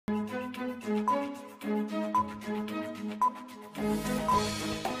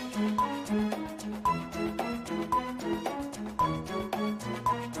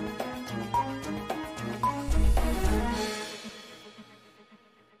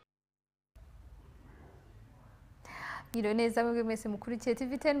Iro neza mwebwe mwese mukurikiye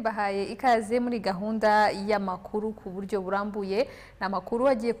TV10 bahaye ikaze muri gahunda y'amakuru ku buryo burambuye n'amakuru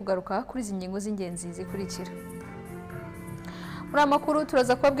agiye kugaruka kuri izi ngingo z'ingenzi zikurikira. Muri amakuru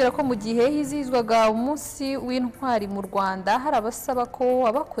turaza kubabwira ko mu gihe hizizwaga umunsi w'intwari mu Rwanda hari abasaba ko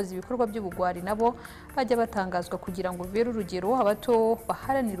abakoze ibikorwa by'ubugwari nabo bajya batangazwa kugira ngo bibere urugero abato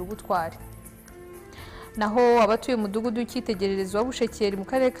baharanira ubutwari. Naho abatuye umudugudu w'icyitegererezo wa Bushekeri mu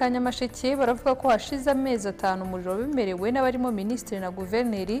karere ka Nyamasheke baravuga ko hashize amezi 5 umuriro bimerewe n'abarimo minisitiri na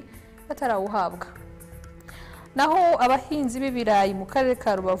guverineri batarawuhabwa. Naho abahinzi b'ibirayi mu karere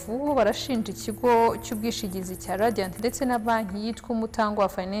ka Rubavu barashinja ikigo cy'ubwishingizi cya Radiant ndetse na banki yitwa Umutangwa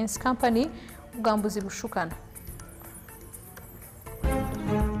Finance Company ubwambuzi bushukana.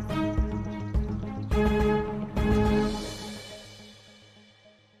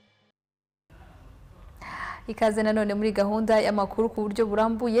 Ikaze nanone muri gahunda y'amakuru ku buryo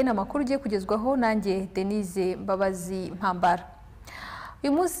burambuye n'amakuru ugiye kugezwaho nanjye Denise Mbabazi Mpambara.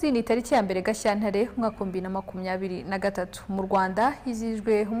 Uyu munsi ni tariki ya mbere Gashyantare umwaka 2023 mu Rwanda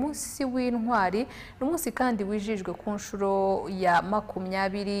hizijwe umunsi w'intwari n'umunsi kandi wijijwe ku nshuro ya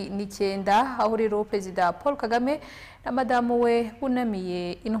 29 aho rero Perezida Paul Kagame na madamu we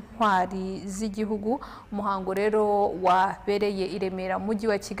bunamiye intwari z'igihugu. Umuhango rero wabereye i Remera mu mujyi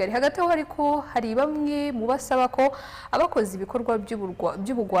wa Kigali. Hagati aho ariko hari bamwe mu basaba ko abakoze ibikorwa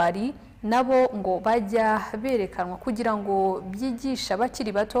by'ubugwari nabo ngo bajya berekanwa kugira ngo byigisha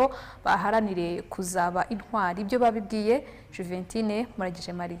bakiri bato baharanire kuzaba intwari. Ibyo babibwiye Juventine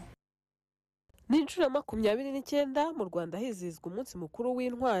Muragije Marie. Ni inshuro 29 mu Rwanda hizizwa umunsi mukuru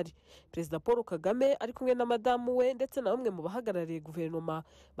w'intwari. Perezida Paul Kagame ari kumwe na madamu we ndetse na bamwe mu bahagarariye guverinoma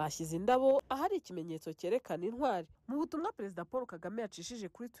bashyize indabo ahari ikimenyetso cyerekana intwari. Mu butumwa Perezida Paul Kagame yacishije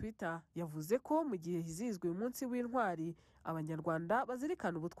kuri Twitter yavuze ko mu gihe hizizwe uyu munsi w'intwari Abanyarwanda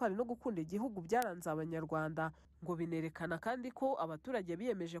bazirikana ubutwari no gukunda igihugu byaranze Abanyarwanda, ngo binerekana kandi ko abaturage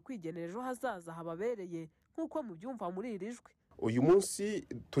biyemeje kwigenera ejo hazaza hababereye nk'uko mubyumva muri iri jwi. Uyu munsi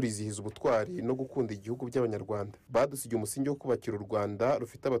turizihiza ubutwari no gukunda igihugu by'Abanyarwanda badusigiye umusingi wo kubakira u Rwanda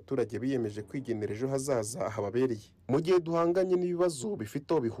rufite abaturage biyemeje kwigenera ejo hazaza hababereye. Mu gihe duhanganye n'ibibazo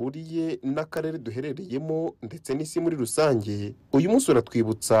bifite aho bihuriye n'akarere duherereyemo ndetse n'isi muri rusange, uyu munsi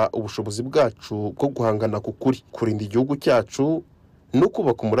uratwibutsa ubushobozi bwacu bwo guhangana ku kuri, kurinda igihugu cyacu no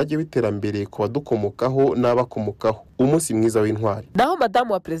kubaka umurage w'iterambere ku badukomokaho n'abakomokaho. Umunsi mwiza w'intwari. Naho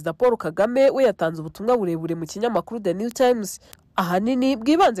madamu wa Perezida Paul Kagame we yatanze ubutumwa burebure mu kinyamakuru The New Times ahanini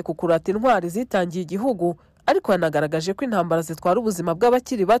bwibanze ku kurata intwari zitangiye igihugu, ariko yanagaragaje ko intambara zitwara ubuzima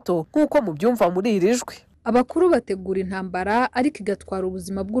bw'abakiri bato nk'uko mubyumva muri iri jwi. Abakuru bategura intambara ariko igatwara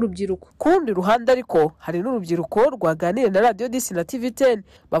ubuzima bw'urubyiruko. Ku rundi ruhande ariko hari n'urubyiruko rwaganiriye na Radio DC na TV10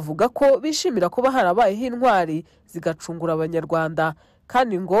 bavuga ko bishimira kuba harabayeho intwari zigacungura Abanyarwanda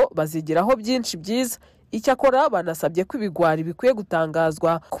kandi ngo bazigiraho byinshi byiza. Icyakora banasabye ko ibigwari bikwiye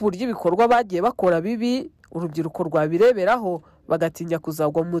gutangazwa ku buryo ibikorwa bagiye bakora bibi urubyiruko rwabireberaho bagatinya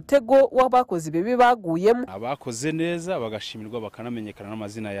kuzagwa mu mutego w'abakoze ibibi baguyemo. Abakoze neza bagashimirwa bakanamenyekana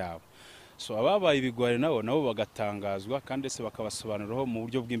n'amazina yabo. So ababaye ibigwari nabo bagatangazwa kandi se bakabasobanuriraho mu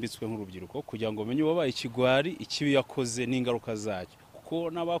buryo bwimbitswe nk'urubyiruko kugira ngo menye wabaye ikigwari ikibi yakoze n'ingaruka zacyo, kuko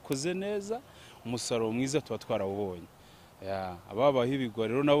n'abakoze neza umusaruro mwiza tuba twarawubonye. Ababaye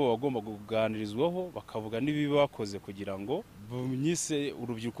ibigwari rero nabo bagomba kuganirizwaho bakavuga n'ibibi bakoze kugira ngo nyise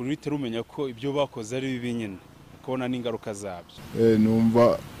urubyiruko ruhite rumenya ko ibyo bakoze ari bibi nyine kubona n'ingaruka zabyo.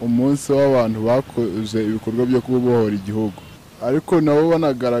 Numva umunsi w'abantu bakoze ibikorwa byo kubohora igihugu, ariko nabo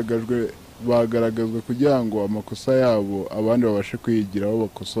bagaragazwa kugira ngo amakosa yabo abandi babashe kwigiraho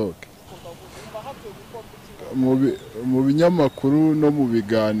bakosoke mu binyamakuru no mu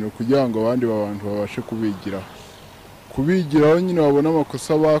biganiro kugira ngo abandi bantu babashe kubigiraho nyine babona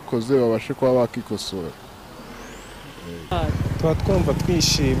amakosa bakoze babashe kuba bakikosora. Tuba twumva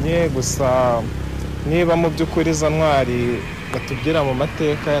twishimye, gusa niba mu by'ukuri izo ntwari batubwira mu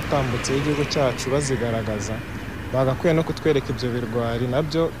mateka yatambutse y'igihugu cyacu bazigaragaza, bagakwiye no kutwereka ibyo birwari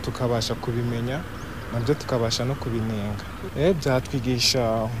nabyo tukabasha kubimenya, nabyo tukabasha no kubinenga.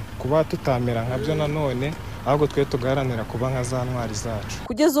 Byatwigisha kuba tutamera nkabyo nanone, ahubwo twe tugaharanira kuba nka za ntwari zacu.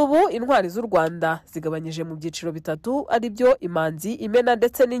 Kugeza ubu intwari z'u Rwanda zigabanyije mu byiciro bitatu, ari byo imanzi, imena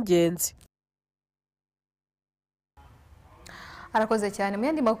ndetse n'ingenzi. Arakoze cyane. Mu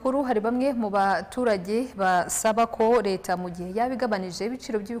yandi makuru hari bamwe mu baturage basaba ko leta mu gihe yabigabanije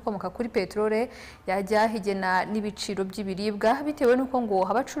ibiciro by'ibikomoka kuri petrole yajya higena n'ibiciro by'ibiribwa, bitewe n'uko ngo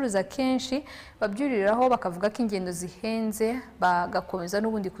abacuruza kenshi babyuriraho bakavuga ko ingendo zihenze bagakomeza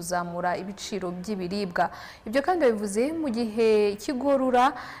n'ubundi kuzamura ibiciro by'ibiribwa. Ibyo kandi bivuze mu gihe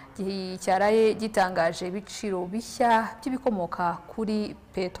kigorura cyaraye gitangaje ibiciro bishya by'ibikomoka kuri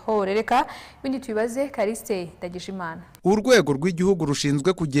peteroli. Reka ibindi tubibaze Kariste Ndagijimana. Urwego rw'igihugu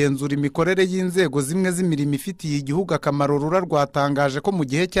rushinzwe kugenzura imikorere y'inzego zimwe z'imirimo ifitiye igihugu akamaro rura rwatangaje ko mu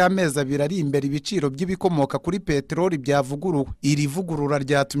gihe cy'amezi abiri ari imbere ibiciro by'ibikomoka kuri peteroli byavuguruwe. Iri vugurura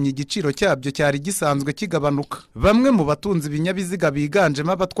ryatumye igiciro cyabyo cyari gisanzwe kigabanuka. Bamwe mu batunzi ibinyabiziga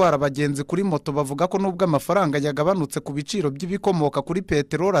biganjemo abatwara abagenzi kuri moto bavuga ko nubwo amafaranga yagabanutse ku biciro by'ibikomoka kuri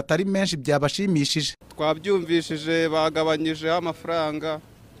peteroli atari menshi byabashimishije. Twabyumvishije bagabanyijeho amafaranga,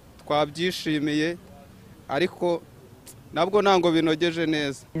 twabyishimiye, ariko nabwo ntango binogeje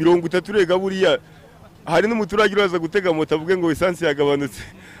neza. 30 rega buriya hari n'umuturage uraza gutega moto avuge ngo esansi yagabanutse,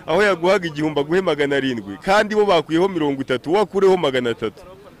 aho yaguhaga igihumba guhe 700 kandi bo bakuyeho 30 wakureho 300.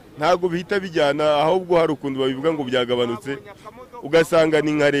 Ntago bihita bijyana, ahubwo hari ukuntu babivuga ngo byagabanutse ugasanga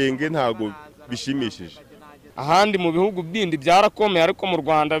ni nkarenge, ntago bishimishije. Ahandi mu bihugu bindi byarakomeye, ariko mu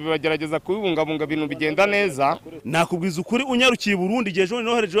Rwanda bibagerageza kubibungabunga ibintu bigenda neza. Nakubwiza ukuri unyarukiye Burundi igihe ejo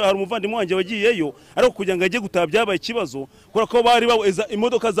nohereje hari umuvandimwe wanjye wagiyeyo, ariko kugira ngo ajye gutaha byabaye ikibazo kubera ko bari baweza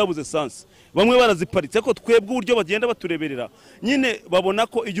imodoka zabuze sansi, bamwe baraziparitse ko twebwe uburyo bagenda batureberera nyine babona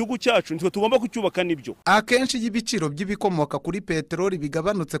ko igihugu cyacu nitwe tugomba kucyubaka. Nibyo akenshi y'ibiciro by'ibikomoka kuri peteroli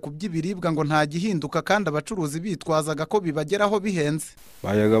bigabanutse ku by'ibiribwa ngo nta gihinduka, kandi abacuruzi bitwazaga ko bibageraho bihenze.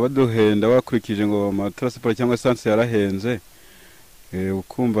 Bayaga baduhenda bakurikije ngo amatransiport cyangwa sansi yarahenze,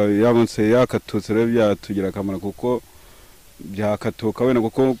 ukumva yabonse yakatutse rero byatugira akamaro kuko byakatuka wenda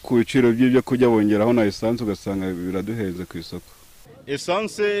kuko ku biciro by'ibyo kujya bongeraho na essence ugasanga biraduhenze ku isoko.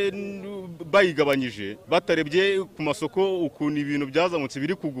 Essence bayigabanyije batarebye ku masoko ukuntu ibintu byazamutse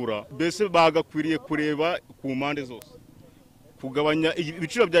biri kugura, bese bagakwiriye kureba ku mpande zose, kugabanya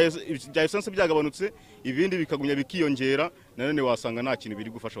ibiciro bya essence byagabanutse, ibindi bikagumya bikiyongera, nanone wasanga nta kintu biri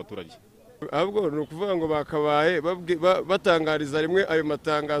gufasha abaturage. Ahubwo no kuvuga ngo bakabaye batangariza rimwe ayo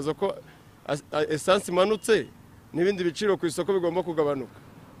matangazo ko essence imanutse n'ibindi biciro ku isoko bigomba kugabanuka,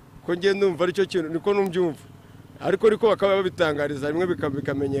 ko ngiye ndumva ari cyo kintu niko numbyumva, ariko bakaba babitangariza rimwe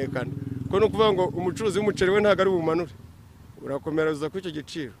bikamenyekana ko no kuvuga ngo umucuruzi w'umuceri we ntago ari bumanure, urakomereza ku icyo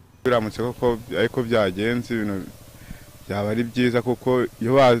giciro. Biramutse koko ariko byagenze ibintu byaba ari byiza, kuko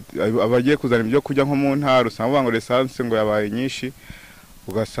iyo abagiye kuzana ibyo kujya nko mu ntara usanga ngo essence ngo yabaye nyinshi,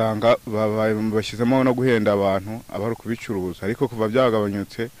 ugasanga bashyizemo no guhenda abantu abari kubicuruza, ariko kuva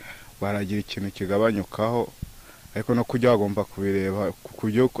byagabanyutse baragira ikintu kigabanyukaho, ariko no kujya bagomba kubireba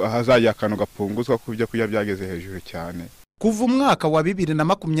kujya ahazajya akantu gapunguzwa kubyo kujya byageze hejuru cyane. Kuva umwaka wa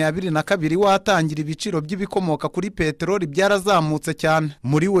 2022 watangira ibiciro by'ibikomoka kuri peteroli byarazamutse cyane.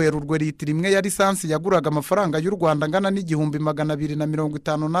 Muri Werurwe litiro imwe ya lisansi yaguraga amafaranga y'u Rwanda angana n'igihumbi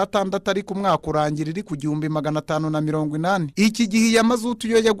 256, ariko umwaka urangira iri ku 1580. Iki gihe ya mazutu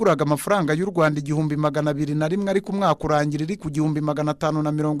yo yaguraga amafaranga y'u Rwanda 2201, ariko umwaka urangira iri ku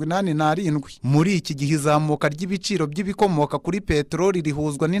 1587. Muri iki gihe izamuka ry'ibiciro by'ibikomoka kuri peteroli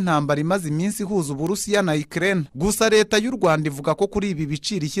rihuzwa n'intambara imaze iminsi ihuza Uburusiya na Ukraine. Gusa leta y'u Rwanda ivuga ko kuri ibi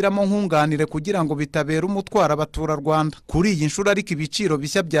biciro ishyiramo nkunganire kugira ngo bitabera umutwara abatura Rwanda. Kuri iyi nshuro ariko ibiciro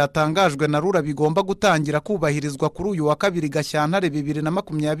bishya byatangajwe na Rura bigomba gutangira kubahirizwa kuri uyu wa 2 Gashyantare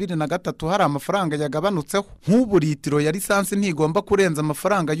 2023 hari amafaranga yagabanutseho. Nk'ubu litiro ya lisansi ntigomba kurenza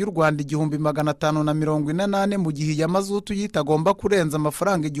amafaranga y'u Rwanda 1548, mu gihe ya mazutu yitagomba kurenza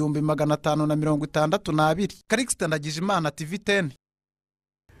amafaranga 1562. Karikista Ndagijimana, TV10.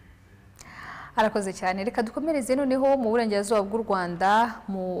 Arakoze cyane. Reka dukomereze noneho mu burengerazuba bw'u Rwanda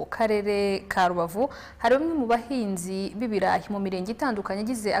mu karere ka Rubavu. Hari bamwe mu bahinzi b'ibirayi mu mirenge itandukanye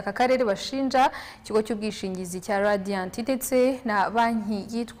gize aka karere bashinja ikigo cy'ubwishingizi cya Radiant ndetse na banki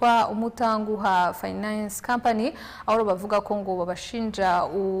yitwa Umutanguha Finance Company, aho bavuga ko ngo babashinja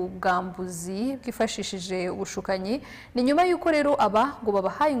ubwambuzi bwifashishije ubushukanyi. Ni nyuma y'uko rero aba ngo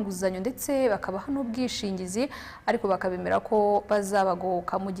babahaye inguzanyo ndetse bakabaha n'ubwishingizi, ariko bakabemera ko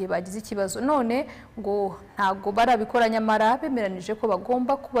bazabagoboka mu gihe bagize ikibazo. None ngo ntago barabikora, nyamara bemeranije ko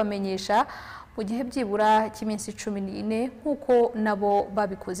bagomba kubamenyesha mu gihe byibura cy'iminsi 14 nk'uko nabo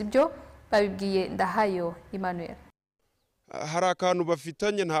babikoze. Ibyo babibwiye Ndahayo Emmanuel. Hari akantu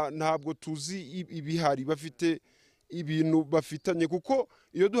bafitanye, ntabwo tuzi ibihari, bafite ibintu bafitanye, kuko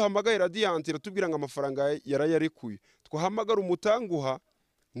iyo duhamagaye Radiant iratubwira ngo amafaranga yarayarekuye, twahamagara Umutanguha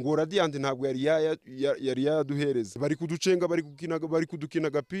ngo Radiant ntabwo yari yaduhereza, bari kuducenga, bari kudukina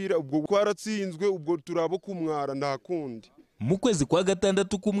agapira, ubwo twaratsinzwe, ubwo turabo kumwara nta kundi. Mu kwezi kwa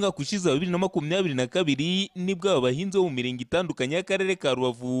gatandatu k'umwaka ushize wa 2022 nibwo abahinzi bo mu mirenge itandukanye y'akarere ka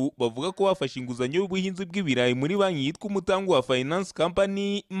Rubavu bavuga ko bafashe inguzanyo y'ubuhinzi bw'ibirayi muri banki yitwa Umutanguha Finance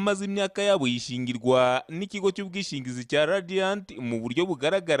Company, maze imyaka yabo yishingirwa n'ikigo cy'ubwishingizi cya Radiant mu buryo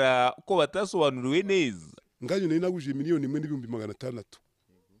bugaragara ko batasobanuriwe neza. Nganye nari naguje miliyoni 1,600,000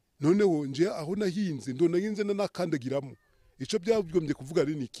 noneho nje aho nahinze nahinze nakandagiramo icyo byagombye kuvuga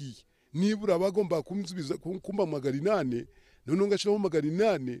ari nikiye nibura bagomba kumsubiza kumba 800 none ngashiraho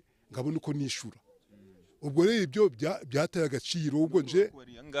 800 ngabona uko nishura ubwo rero ibyo byataye agaciro ubwo nje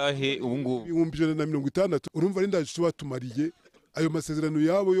angahe ubu ngubu 160 urumva ari ndaje batumariye ayo masezerano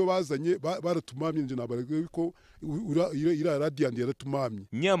yabo yo bazanye baratumamye nje nabarege ko ira Radiant yaratumamye.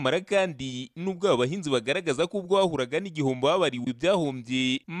 Nyamara kandi nubwo abahinzi bagaragaza ko ubwo bahuraga n'igihombo babariwe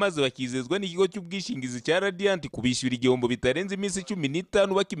ibyahombye maze bakizezwa n'ikigo cy'ubwishingizi cya Radiant kubishyura igihombo bitarenze iminsi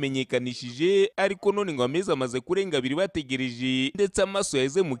 15 bakimenyekanishije, ariko none ngo amezi amaze kurenga 2 bategereje ndetse amaso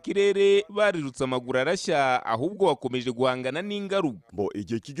yaheze mu kirere barirutse amaguru arashya, ahubwo bakomeje guhangana n'ingaruka.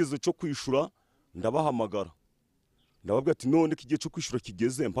 Igihe kigeze cyo kwishura ndabahamagara ndababwira ati none kigiye cyo kwishura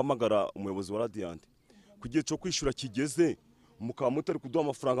kigeze, mpamagara umuyobozi wa Radiant kugiye cyo kwishura kigeze, mukaba mutari kuduha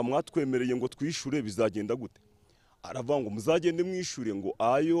amafaranga mwatwemereye ngo twishure bizagenda gute? Aravuga ngo muzagende mwishure ngo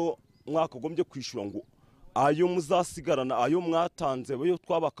ayo mwakagombye kwishura ngo ayo muzasigarana ayo mwatanze bayo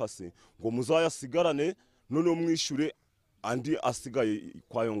twabakase ngo muzayasigarane none mwishure andi asigaye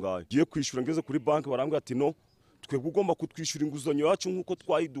kwayo ngayo. Giye kwishura ngeze kuri banki barambwira ati no twebwe ugomba kutwishyura inguzanyo yacu nk'uko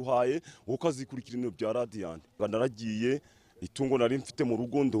twayiduhaye ukazikurikira ibintu bya Radiant. Naragiye itungo nari mfite mu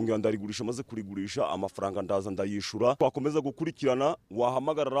rugo ndongera ndarigurisha, maze kurigurisha amafaranga ndaza ndayishura. Twakomeza gukurikirana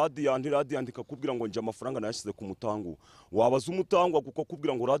wahamagara Radiant ikakubwira ngo nje amafaranga nayashyize ku mutango, wabaza umutango kuko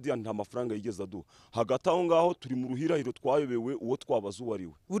kubwira ngo Radiant nta mafaranga yigeze aduha. Hagati aho ngaho turi mu ruhirahiro twayobewe uwo twabaza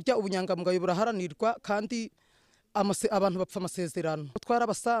uwariwe. Burya ubunyangamugayo buraharanirwa kandi abantu bapfa amasezerano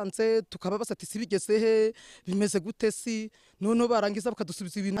twarabasanze tukababasa ati sibigeze he bimeze gute si none barangiza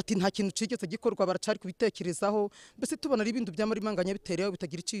bakadusubiza ibintu ati nta kintu cigeze gikorwa baracari kubitekerezaho, mbese tubona ari ibintu by'amarimanganya biterewe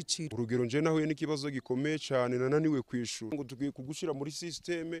bitagira iciciro. Urugero nje nahuye n'ikibazo gikomeye cyane nananiwe kwishura ngo tugiye kugushira muri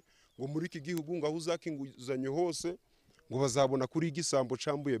systeme ngo muri iki gihugu ngaho uzakinguzanyo hose ngo bazabona kuri igisambo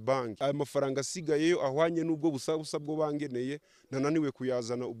cambuye banki aya mafaranga asigayeyo ahwanye n'ubwo busabusa bwo bangeneye nananiwe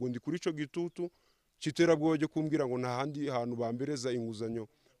kuyazana. Ubwo ndi kuri ico gitutu Chiterabwo cyo kumbwira ngo nta handi hantu bambereza inguzanyo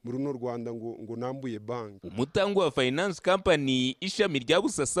muri no Rwanda ngo nambuye banki. Umutango wa finance company ishami rya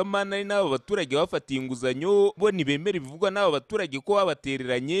Busasamana ari n'abo baturage bafatiye inguzanyo bo ntibemera ibivugwa n'abo baturage ko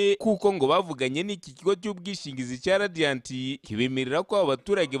babatereranye, kuko ngo bavuganye n'iki kigo cy'ubwishingizi cya Radiant kibemerera ko abo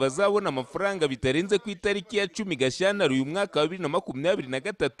baturage bazabona amafaranga bitarenze ku itariki ya 10 Gashyantare uyu mwaka wa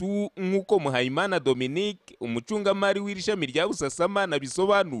 2023 nk'uko Muhayimana Dominique umucungamari w'irishami rya Busasamana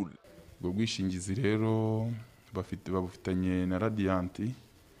bisobanura. Ubwo bwishingizi rero babufitanye na Radiant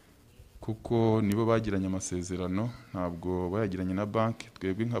kuko nibo bagiranye amasezerano, ntabwo bayagiranye na banki.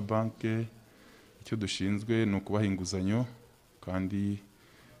 Twebwe nka banki icyo dushinzwe ni ukubaha inguzanyo kandi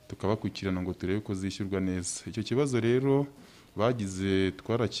tukabakurikirana ngo turebe ko zishyurwa neza. Icyo kibazo rero bagize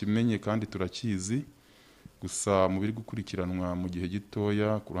twarakimenye kandi turakizi, gusa mu biri gukurikiranwa mu gihe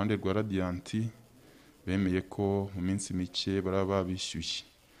gitoya ku ruhande rwa Radiant bemeye ko mu minsi mike baraba bishyushye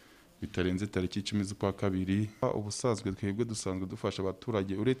bitarenze tariki 10 z'ukwa kabiri. Ubusazwe twebwe dusanzwe dufasha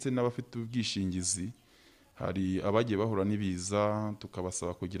abaturage uretse n'abafite ubwishingizi, hari abagiye bahura n'ibiza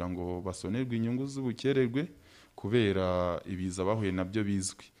tukabasaba kugira ngo basonerwe inyungu z'ubukererwe kubera ibiza bahuye nabyo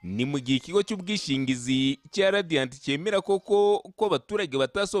bizwi. Ni mu gihe ikigo cy'ubwishingizi cya Radiant cyemera koko ko abaturage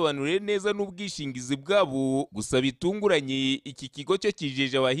batasobanuriye neza n'ubwishingizi bwabo, gusa bitunguranye iki kigo cyo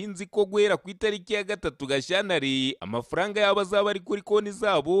kijeje abahinzi ko guhera ku itariki ya 3 Gashyantare amafaranga yabo azaba ari kuri konti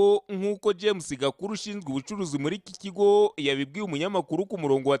zabo, nk'uko James Gakuru ushinzwe ubucuruzi muri iki kigo yabibwiye umunyamakuru ku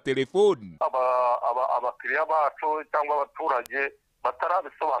murongo wa telefoni. Abakiriya bacu cyangwa abaturage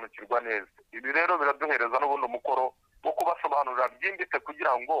batarabisobanukirwa neza, ibi rero biraduhereza n'ubundi umukoro wo kubasobanurira byimbitse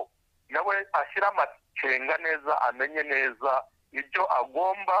kugira ngo nawe ashyire amakenga neza, amenye neza ibyo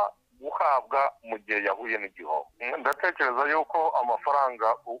agomba guhabwa mu gihe yahuye n'igihombo. Ndatekereza yuko amafaranga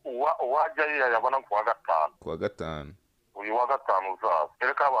uwajyayo yayabona ku wa gatanu uyu wa gatanu uzaza.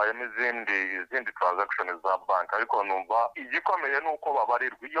 Reka habayemo izindi transaction za banki, ariko numva igikomeye ni uko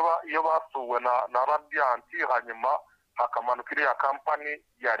babarirwa iyo basuwe na Radiant hanyuma hakamanuka iriya kampani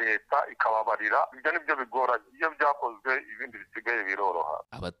ya leta ikababarira. Ibyo nibyo bigoranye, iyo byakozwe ibindi bisigaye biroroha.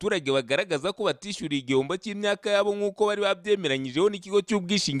 Abaturage bagaragaza ko batishyuriye igihombo cy'imyaka yabo nk'uko bari babyemeranyijeho n'ikigo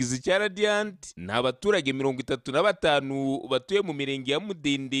cy'ubwishingizi cya Radiant. Ni abaturage 35 batuye mu mirenge ya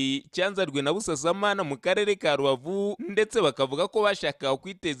Mudende, Cyanzarwe na Busasamana mu karere ka Rubavu, ndetse bakavuga ko bashakaga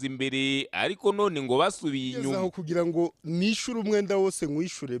kwiteza imbere ariko none ngo basubiye inyuma. Kugira ngo nishure umwenda wose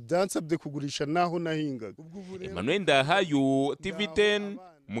nkwishure byansabye kugurisha naho nahingaga. Emmanuel Ndahayo, TV10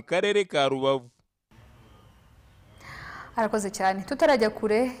 mu karere ka Rubavu. Arakoze cyane. Tutarajya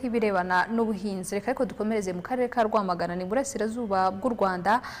kure ibirebana n'ubuhinzi, reka ariko dukomereze mu karere ka Rwamagana ni burasirazuba bw'u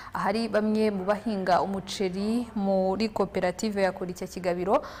Rwanda, ahari bamwe mu bahinga umuceri muri koperative ya Kuricya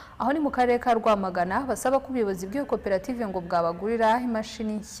Kigabiro, aho ni mu karere ka Rwamagana, basaba ko ubuyobozi bw'iyo koperative ngo bwabagurira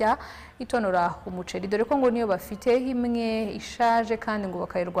imashini nshya itonora umuceri, dore ko ngo niyo bafite imwe ishaje kandi ngo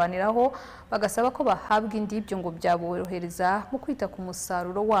bakayirwaniraho, bagasaba ko bahabwa indi, ibyo ngo byaborohereza mu kwita ku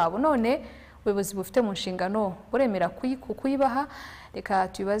musaruro wabo. None ubuyobozi bufite mu nshingano buremera kuyibaha? Reka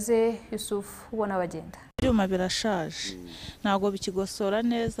tubibaze Yusuf ubona bagenda. Ibyuma birashaje, ntabwo bikigosora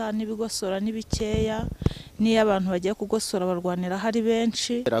neza, n'ibigosora n'ibikeya, niyo abantu bagiye kugosora barwanira hari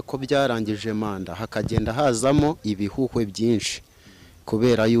benshi. Ko byarangije manda hakagenda hazamo ibihuhwe byinshi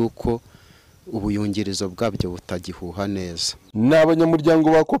kubera yuko ubuyungirizo bwabyo butagihuha neza. Ni abanyamuryango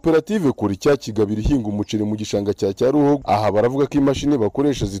ba koperative Kuricya Kigabiro ihinga umuceri mu gishanga cya Cyaruhogo. Aha baravuga ko imashini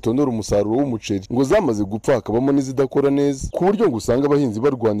bakoresha zitondora umusaruro w'umuceri ngo zamaze gupfa, hakabamo n'izidakora neza, ku buryo ngo usanga abahinzi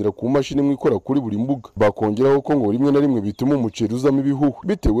barwanira ku mashini imwe ikora kuri buri mbuga. Bakongeraho ko ngo rimwe na rimwe bituma umuceri uzamo ibihuhwe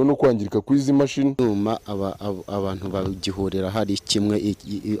bitewe no kwangirika kw'izi mashini. Abantu bagihurira hari kimwe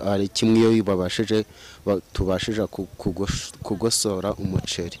iyo babashije tubashije kugosora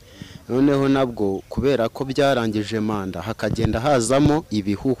umuceri. Noneho nabwo kubera ko byarangije manda hakagenda hazamo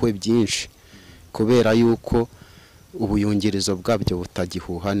ibihuhwe byinshi kubera yuko ubuyungirizo bwabyo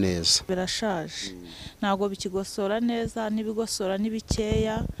butagihuha neza. Birashaje, ntabwo bikigosora neza, n'ibigosora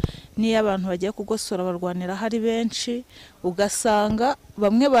n'ibikeya, niyo abantu bagiye kugosora barwanira hari benshi, ugasanga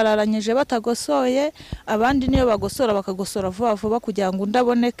bamwe bararanyije batagosoye, abandi niyo bagosora bakagosora vuba vuba kugira ngo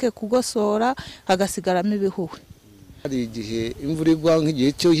ndaboneke kugosora, hagasigaramo ibihuhwe. Hari igihe imvura igwa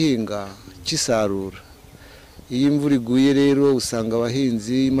nk'igihe cyo hinga cy'isarura, iyo imvura iguye rero usanga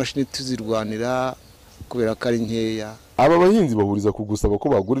abahinzi imashini tuzirwanira kubera ko ari nkeya. Aba bahinzi bahuriza ku gusaba ko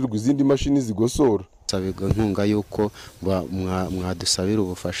bagurirwa izindi mashini zigosora. Sabirwa inkunga yuko mwadusabira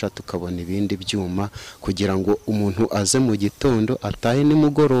ubufasha tukabona ibindi byuma kugira ngo umuntu aze mu gitondo atahe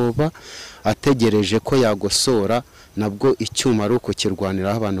nimugoroba ategereje ko yagosora, nabwo icyuma ari uko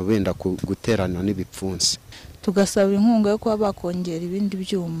kirwaniraho abantu benda guterana n'ibipfunsi. Tugasaba inkunga yo kuba bakongera ibindi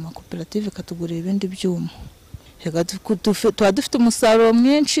byuma, koperative ikatugurira ibindi byuma. Tuba dufite umusaruro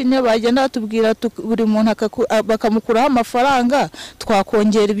mwinshi, niyo bagenda batubwira buri muntu bakamukuraho amafaranga,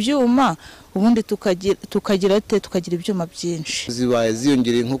 twakongera ibyuma, ubundi tukagira ibyuma byinshi. Zibaye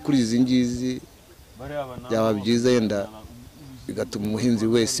ziyongereye nko kuri izi ngizi byaba byiza, yenda bigatuma umuhinzi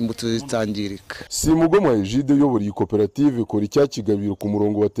wese imbuto zitangirika. Simugomwa Egide uyobora iyi koperative Kuricya Kigabiro ku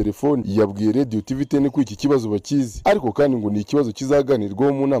murongo wa telefoni yabwiye Radio TV10 ko iki kibazo bakizi, ariko kandi ngo ni ikibazo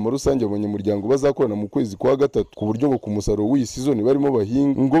kizaganirwaho mu nama rusange abanyamuryango bazakorana mu kwezi kwa gatatu, ku buryo ngo ku musaruro w'iyi season barimo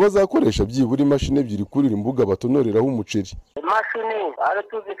bahinga ngo bazakoresha byibura imashini ebyiri kuri imbuga batonoreraho umuceri. Imashini ari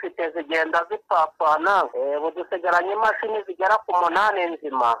tuzifite zigenda zipfapfana, budusigaranye imashini zigera ku 8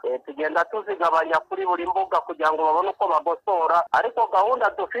 nzima, tugenda tuzigabanya kuri buri mbuga kugira ngo babone uko bagosora, ariko gahunda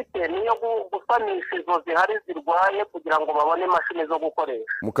dufite niyo gusanisha izo zihari zirwaye kugira ngo babone imashini zo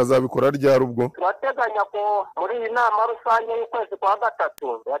gukoresha. Mukazabikora ryari ubwo? Turateganya ko muri iyi nama rusange y'ukwezi kwa gatatu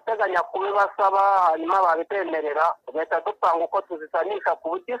turateganya kubibasaba, hanyuma babitemerera tugahita dupanga uko tuzisanisha ku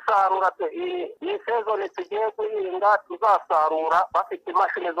buryo isarura iyi sezoni tugiye guhinga tuzasarura bafite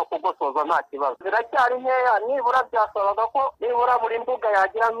imashini zo kugosoza nta kibazo. Ziracyari nkeya, nibura byasabaga ko nibura buri mbuga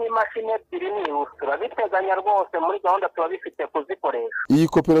yagira nk'imashini ebyiri nibura. Turabiteganya rwose, muri gahunda turabifite kuzikoresha. Iyi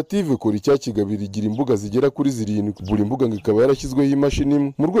koperative Kuricya Kigabiro igira imbuga zigera kuri 7, buri mbuga ngo ikaba yarashyizweho imashini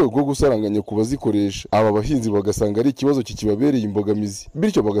imwe mu rwego rwo gusaranganya ku bazikoresha. Aba bahinzi bagasanga ari ikibazo kikibabereye imbogamizi,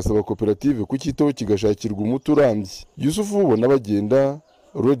 bityo bagasaba koperative kucyitaho kigashakirwa umuti urambye. Yusuf ubona bagenda,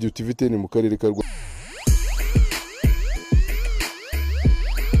 Radio TV10 mu karere ka Rwanda.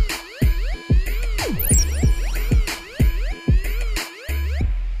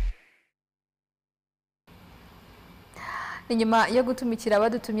 Inyuma yo gutumikira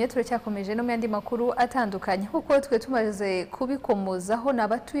abadutumye turacyakomeje no mu yandi makuru atandukanye, kuko twe tumaze kubikomozaho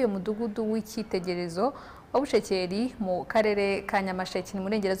n'abatuye mu mudugudu w'icyitegererezo wa Bushekeri mu karere ka Nyamasheke mu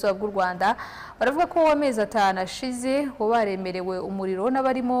burengerazuba bw'u Rwanda. Baravuga ko amezi 5 ashize baremerewe umuriro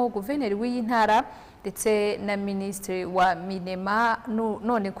n'abarimo guverineri w'iyi ntara ndetse na minisitiri wa Minema,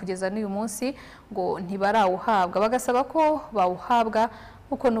 none kugeza n'uyu munsi ngo ntibarawuhabwa, bagasaba ko bawuhabwa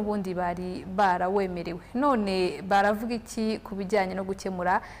uko n'ubundi bari barawemerewe. None baravuga iki ku bijyanye no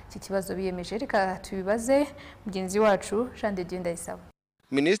gukemura iki kibazo biyemeje? Reka tubibaze mugenzi wacu Jean de Dieu Ndayisaba.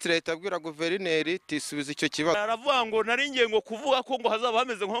 minisitiri ahita abwira guverineri tisubiza icyo kibazo. Aravuga ngo nari ngiye ngo kuvuga ko ngo hazaba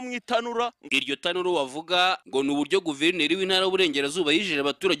hameze nko mu itanura. Iryo tanura wavuga ngo ni uburyo guverineri w'intara y'Uburengerazuba yijeje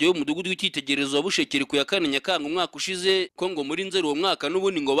abaturage bo mu mudugudu w'icyitegererezo wa Bushekeri ku ya 4 Nyakanga umwaka ushize ko ngo muri Nzeri uwo mwaka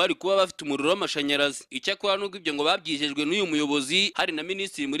n'ubundi ngo bari kuba bafite umuriro w'amashanyarazi. Icyakora n'ubwo ibyo ngo babyijejwe n'uyu muyobozi hari na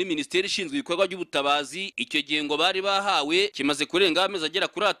minisitiri muri minisiteri ishinzwe ibikorwa by'ubutabazi, icyo gihe ngo bari bahawe kimaze kurenga amezi agera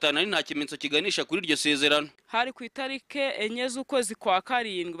kuri 5 ari nta kimenyetso kiganisha kuri iryo sezerano. Hari ku itariki 4 z'ukwezi kwa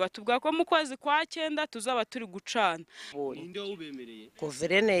 7 batubwira ko mu kwezi kwa 9 tuzaba turi gucana. Ninde ubemereye?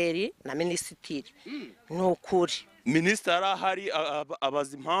 Guverineri na minisitiri. Nukuri Minisitiri arahari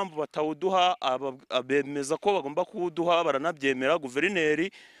abaza impamvu batawuduha, abemeza ko bagomba kuwuduha, baranabyemera.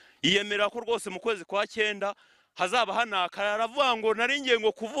 Guverineri yiyemera ko rwose mu kwezi kwa 9 hazaba hanaka. Aravuga ngo nari ngiye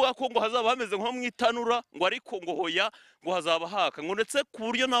ngo kuvuga ko ngo hazaba hameze nko mu itanura, ngo ariko ngo hoya ngo hazaba haka, ngo ndetse ku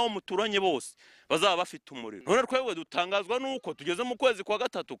buryo naho muturanye bose bazaba bafite umuriro. None twebwe dutangazwa nuko tugeze mu kwezi kwa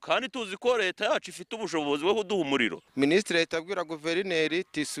 3 kandi tuzi ko leta yacu ifite ubushobozi bwo kuduha umuriro. Minisitiri ahita abwira guverineri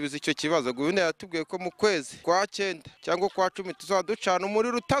tisubiza icyo kibazo. Guverineri yatubwiye ko mu kwezi kwa 9 cyangwa kwa 10 tuzaducana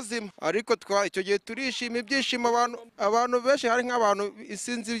umuriro utazima, ariko icyo gihe turishima ibyishimo. Abantu benshi hari nk'abantu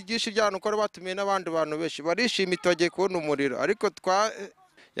isinzi byinshi ryano ko batumiye n'abandi bantu benshi barishima itagiye kubona umuriro, ariko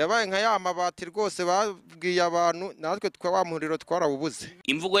yabaye nka ya mabati rwose babwiye abantu, natwe wa muriro twarawubuze.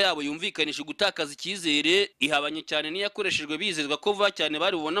 Imvugo yabo yumvikanisha gutakaza icyizere ihabanye cyane n'iyakoreshejwe bizezwa ko vuba cyane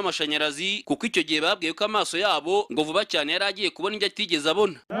bari bubona amashanyarazi, kuko icyo gihe babwiye ko amaso yabo ngo vuba cyane yari agiye kubona ibyo atigeze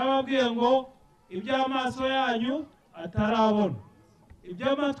abona. Nababwiye ngo iby'amaso yanyu atarabona,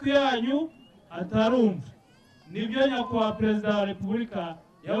 iby'amatwi yanyu atarumva, nibyo nyakubahwa Perezida wa Repubulika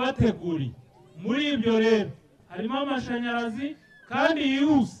yabateguriye. Muri ibyo rero harimo amashanyarazi kandi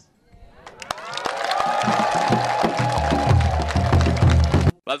yihuse.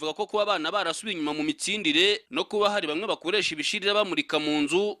 Bavuga ko kuba abana barasubiye inyuma mu mitsindire no kuba hari bamwe bakoresha ibishirira bamurika mu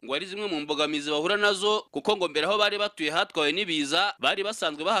nzu ngo ari zimwe mu mbogamizi bahura nazo, kuko ngo mbere aho bari batuye hatwawe n'ibiza bari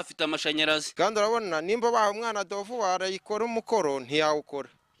basanzwe bahafite amashanyarazi. Kandi urabona nimba baha umwana dovu warayikora umukoro ntiyawukora,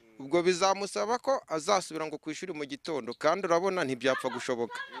 ubwo bizamusaba ko azasubira ngo kwishuri mu gitondo, kandi urabona ntibyapfa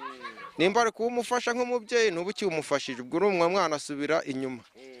gushoboka. Nimba ari kuwumufasha nk'umubyeyi ntubuki umufashije, ubwo urumwe mwana asubira inyuma.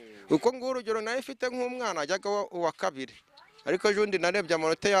 Uko ngo urugero nayo ifite nk'umwana ajyaga uwa 2, ariko ejondi narebye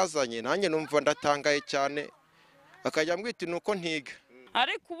amanota yazanye nanjye numva ndatangaye cyane, akajya mbwita nuko ntiga.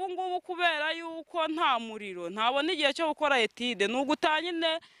 Ariko ubu ngubu kubera yuko nta muriro ntabona igihe cyo gukora etide,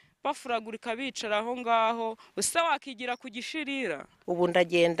 n'ugutanyine bafuragurika bicara aho ngaho, usa wakigira ku gishirira. Ubu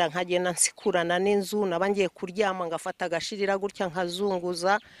ndagenda nkagenda nsikurana n'inzu, nabangiye kuryama ngafata agashirira gutya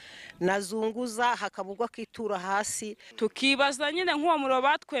nkazunguza, nazunguza hakabugwa kitura hasi. Tukibaza nyine nk'uwo muriro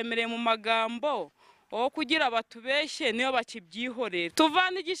batwemereye mu magambo o kugira batubeshye niyo bakibyihorera.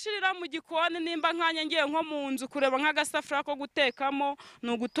 Tuvana igishirira mu gikoni, nimba nkanya ngiye nko mu nzu kureba nk'agasafura ko gutekamo,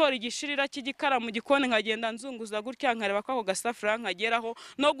 no gutora igishirira cy'igikara mu gikoni nkagenda nzunguza gutya nkareba ko ako gasafura nkageraho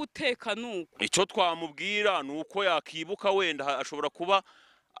no guteka nuko. Icyo twamubwira nuko yakibuka, wenda ashobora kuba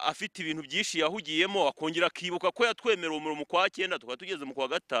afite ibintu byinshi yahugiyemo akongera akibuka ko yatwemerera umuriro mu kwa 9 tukaba tugeze mu kwa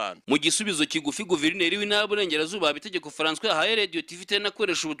 5. Mu gisubizo kigufi guverineri w'intara y'Uburengerazuba Habitegeko François yahaye Radio TV10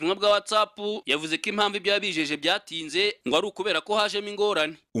 akoresha ubutumwa bwa WhatsApp yavuze ko impamvu ibyo yabijeje byatinze ngo ari ukubera ko hajemo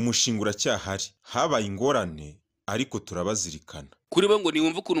ingorane. Umushinga uracyahari, habaye ingorane ariko turabazirikana. Kuri bo ngo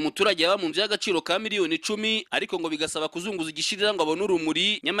niwumva ukuntu umuturage yaba mu nzu y'agaciro ka miliyoni 10 ariko ngo bigasaba kuzunguza igishirira ngo abone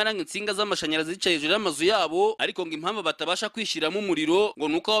urumuri, nyamara insinga z'amashanyarazi zicaye hejuru y'amazu yabo, ariko ngo impamvu batabasha kwishyiramo umuriro ngo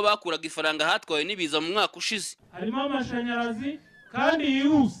nuko aho bakuraga ifaranga hatwawe n'ibiza mu mwaka ushize. Harimo amashanyarazi kandi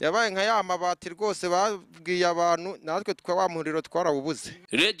yihuse. Yabaye nka ya mabati rwose babwiye abantu, natwe wa muriro twarawubuze.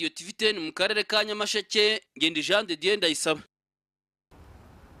 Radio TV10 mu karere ka Nyamasheke, Ngendi Jean de Dieu Ndayisaba.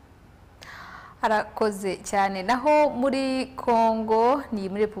 Arakoze cyane. Naho muri Kongo, ni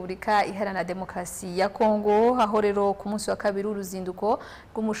muri Repubulika Iharanira Demokarasi ya Kongo, aho rero ku munsi wa 2 uruzinduko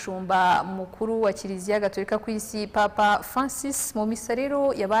rw'umushumba mukuru wa Kiliziya Gatolika ku isi Papa Francis mu misa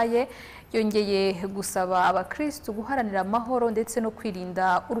rero yabaye yongeye gusaba abakristo guharanira amahoro ndetse no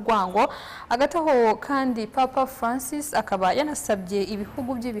kwirinda urwango. Agataho kandi Papa Francis akaba yanasabye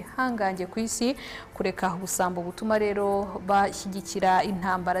ibihugu by'ibihangange ku isi kureka ubusambo butuma rero bashyigikira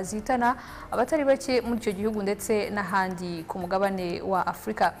intambara zitana abatari bake muri icyo gihugu ndetse n'ahandi ku mugabane wa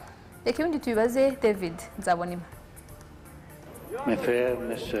Afrika. Reka ibindi tubibaze David Nzabonima. Mes frères,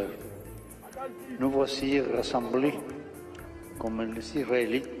 mes sœurs, nous voici rassemblés comme les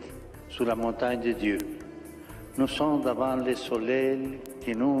Israélites sur la montagne de Dieu. Nous sommes devant le soleil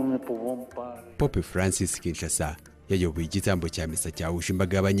que nous ne pouvons pas. Pope Francis Kinshasa yayoboye igitambo cya misa cyahuje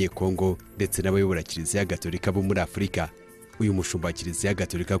imbaga y'abanyekongo ndetse n'abayobora Kiliziya Gatolika bo muri Afurika. Uyu mushumba wa Kiliziya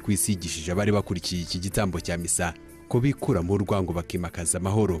Gatolika ku isi yigishije abari bakurikiye iki gitambo cya misa ko bikura mu rwango bakimakaza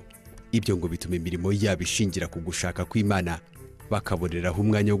amahoro. Ibyo ngo bituma imirimo yabo ishingira ku gushaka kw'Imana, bakaboneraho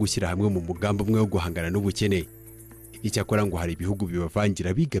umwanya wo gushyira hamwe mu mugambi umwe wo guhangana n'ubukene. Icyakora ngo hari ibihugu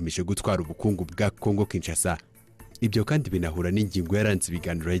bibavangira bigamije gutwara ubukungu bwa Kongo Kinshasa. Ibyo kandi binahura n'ingingo yaranze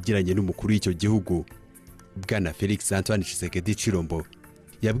ibiganiro yagiranye n'umukuru w'icyo gihugu, Bwana Felix Antoine Tshisekedi Chilombo.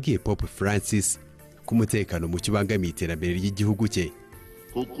 Yabwiye Pope Francis ko umutekano muke ubangamiye iterambere ry'igihugu cye.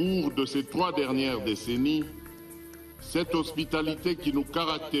 Au cours de ces 3 dernières décennies, cette hospitalité qui nous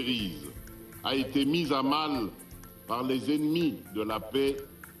caractérise a été mise à mal par les ennemis de la paix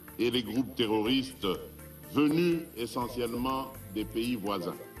et les groupes terroristes venus essentiellement des pays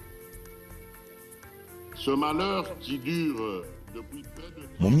voisins. Ce malheur qui dure depuis près de...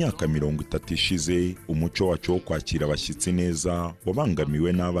 Mu myaka 30 ishize umuco wacu wo kwakira abashyitsi neza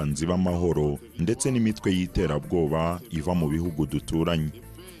wabangamiwe n'abanzi b'amahoro ndetse n'imitwe y'iterabwoba iva mu bihugu duturanye.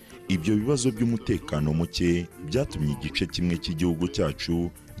 Ibyo bibazo by'umutekano muke byatumye igice kimwe cy'igihugu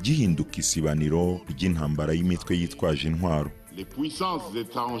cyacu gihinduka isibaniro ry'intambara y'imitwe yitwaje intwaro. Les puissances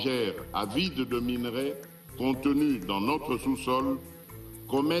étrangères avides de minerais contenus dans notre sous-sol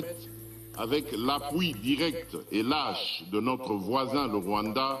commettent, avec l'appui direct et lâche de notre voisin le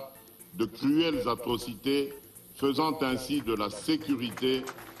Rwanda, de cruelles atrocités, faisant ainsi de la sécurité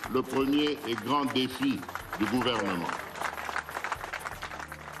le premier et grand défi du gouvernement.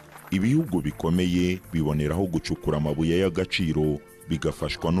 Ibihugu bikomeye biboneraho gucukura amabuye y'agaciro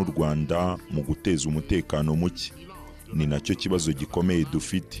bigafashwa n'u Rwanda mu guteza umutekano muke. Ni nacyo kibazo gikomeye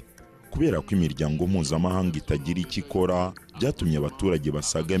dufite, kubera ko imiryango mpuzamahanga itagira icyo ikora, byatumye abaturage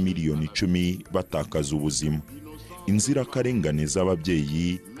basaga miliyoni 10 batakaza ubuzima. Inzirakarengane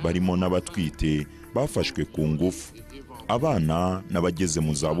z'ababyeyi barimo n'abatwite bafashwe ku ngufu. Abana n'abageze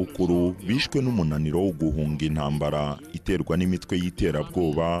mu zabukuru bishwe n'umunaniro wo guhunga intambara iterwa n'imitwe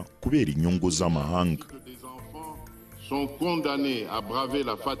y'iterabwoba kubera inyungu z'amahanga. Sont condamnés à braver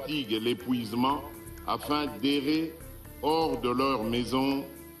la fatigue et l'épuisement afin d'errer hors de leur maison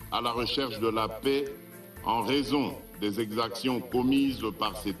à la recherche de la paix en raison des exactions commises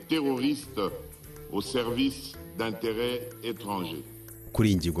par ces terroristes au service d'intérêts étrangers.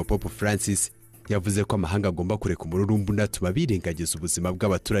 Kuri ingingo Pope Francis yavuze ko amahanga agomba kureka umururumbu unatuma birengagiza ubuzima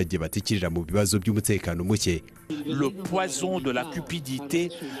bw'abaturage batikirira mu bibazo by'umutekano muke. Le poison de la cupidité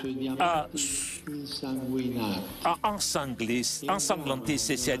a ensanglanté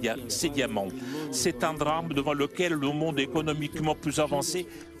ces diamants. C'est un drame devant lequel le monde économiquement plus avancé.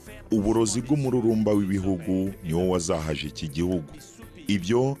 Uburozi bw'umururumba w'ibihugu niwo wazahaje iki gihugu.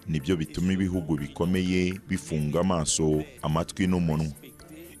 Ibyo nibyo bituma ibihugu bikomeye bifunga amaso, amatwi n'umunwa.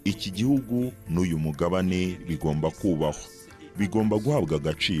 Iki gihugu n'uyu mugabane bigomba kubahwa, bigomba guhabwa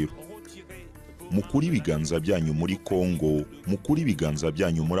agaciro. Mukuri ibiganza byanyu muri Kongo, mukuri ibiganza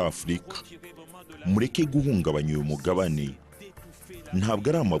byanyu muri Afurika. Mureke guhungabanya uyu mugabane. Ntabwo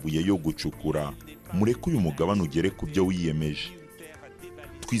ari amabuye yo gucukura, mureke uyu mugabane ugere ku byo wiyemeje.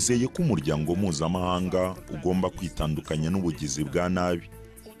 Twizeye ko umuryango mpuzamahanga ugomba kwitandukanya n'ubugizi bwa nabi.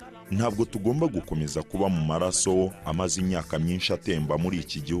 Ntabwo tugomba gukomeza kuba mu maraso amaze imyaka myinshi atemba muri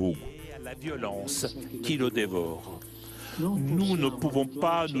iki gihugu. La violence qui le dévore. Nous ne pouvons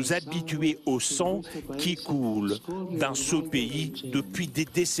pas nous habituer au sang qui coule dans ce pays depuis des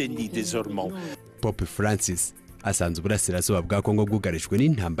décennies désormais. Pope Francis asanze uburasirazuba bwa Kongo bwugarijwe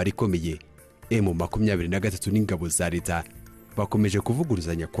n'intambara ikomeye. M23 n'ingabo za leta bakomeje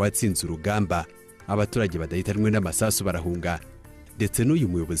kuvuguruzanya kwatsinze urugamba. Abaturage badahitanwe n'amasasu barahunga. Ndetse n'uyu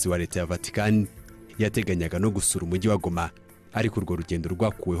muyobozi wa leta ya Vatican yateganyaga no gusura umujyi wa Goma, ariko urwo rugendo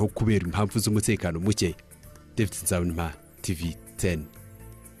rwakuweho kubera impamvu z'umutekano muke. David Nzabonimpa, TV 10.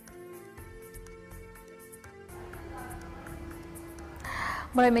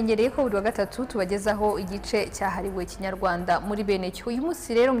 Muramenyereye ko buri wa gatatu tubagezaho igice cyahariwe Kinyarwanda muri Benecyo. Uyu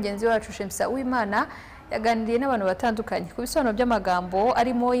munsi rero mugenzi wacu Shemsa Uwimana yaganiriye n'abantu batandukanye ku bisobanuro by'amagambo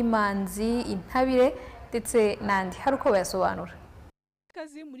arimo imanzi, intabire ndetse n'andi. Hari uko bayasobanura.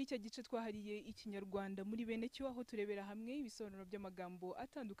 Kazi muri icyo gice twahariye Ikinyarwanda muri Benecyo, aho turebera hamwe ibisobanuro by'amagambo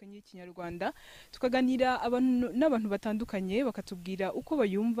atandukanye y'Ikinyarwanda, tukaganira n'abantu batandukanye bakatubwira uko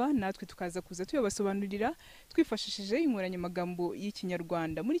bayumva, natwe tukaza kuza tuyabasobanurira twifashishije inkoranyamagambo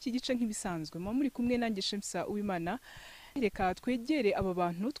y'Ikinyarwanda. Muri iki gice nk'ibisanzwe muri kumwe nanjye Shemsa Uwimana. Reka twegere aba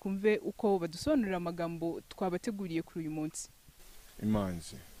bantu twumve uko badusobanurira amagambo twabateguriye kuri uyu munsi.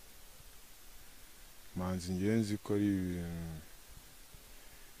 Imanzi ngenzi ko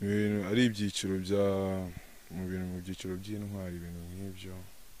ari ibyiciro bya mu byiciro by'intwari, ibintu nk'ibyo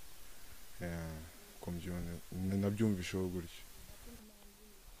nabyumvisheho gutyo.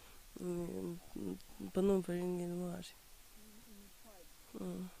 Mba numva ari nk'intwari.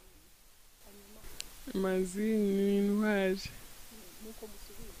 Imanzi ni intwari.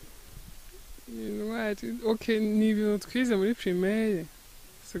 Intwari, okay, ni ibintu twize muri primaire,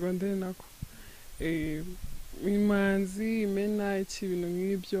 secondaire nako. Imanzi, imena, iki bintu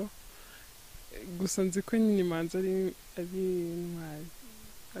nk'ibyo. Gusa nzi ko nyine imanzi ari intwari.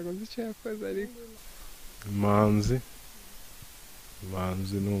 Ntabwo nzi icyo yakoze ariko. Imanzi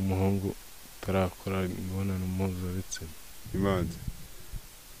ni umuhungu utarakora imibonano mpuzabitsina.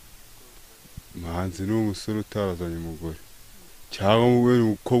 Imanzi ni umusore utarazanye umugore cyangwa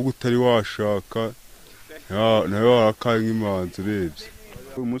umukobwa utari washaka nawe warakaye nk'imanzi urebye.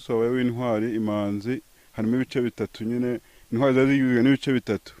 Umunsi wabaye w'intwari imanzi harimo ibice bitatu nyine. Intwari zari zigizwe n'ibice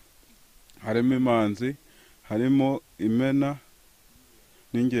bitatu, harimo imanzi, harimo imena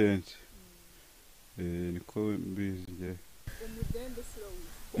n'ingenzi. Niko mbizi njye.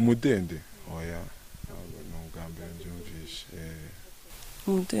 Umudende oya ni ubwa mbere mbyumvishe.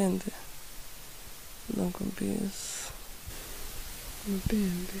 Umudende ntabwo mbizi.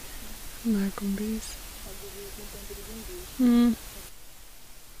 Umudende ntabwo mbizi.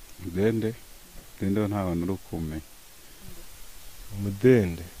 Umudende ntawe nuri kumenya.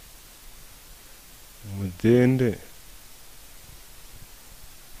 Umudende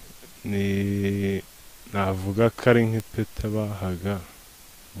ni navuga ko ari nk'ipeta bahaga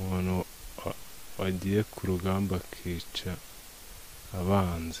umuntu wagiye ku rugamba akica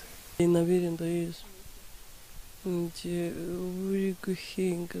abanzi. Intabire ndayizi. Igihe uba uri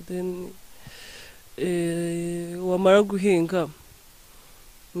guhinga wamara guhinga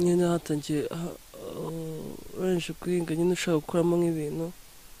nyine hatangiye urangije guhinga nyine ushaka gukuramo nk'ibintu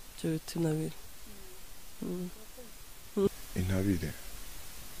byo bita intabire. Intabire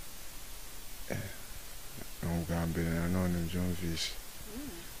ni ubwa mbere nanone mbyumvishe.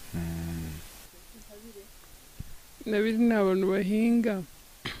 Intabire ni abantu bahinga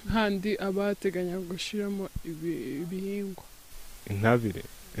handi abateganya gushyiramo ibihingwa. Intabire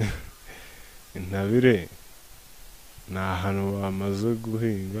ni ahantu bamaze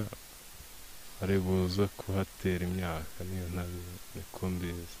guhinga bari buze kuhatera imyaka, niyo ntabire niko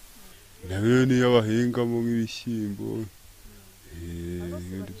mbizi. Intabire niyo bahingamo nk'ibishyimbo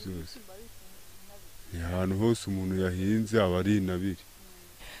n'ibindi byose. Ni ahantu hose umuntu yahinze aba ari intabire.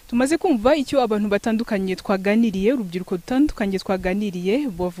 Tumaze kumva icyo abantu batandukanye twaganiriye, urubyiruko rutandukanye twaganiriye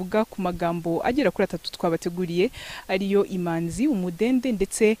bavuga ku magambo agera kuri 3 twabateguriye ariyo imanzi, umudende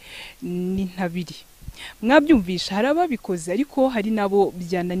ndetse n'intabire. Mwabyumvisha hari ababikoze ariko hari nabo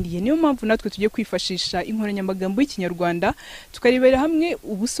byananiye. Niyo mpamvu natwe tugiye kwifashisha inkoranyamagambo y'Ikinyarwanda tukarebera hamwe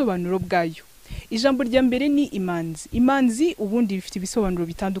ubusobanuro bwayo. Ijambo rya mbere ni imanzi. Imanzi ubundi bifite ibisobanuro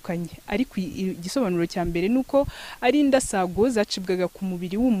bitandukanye, ariko igisobanuro cya mbere nuko ari indasago zacibwaga ku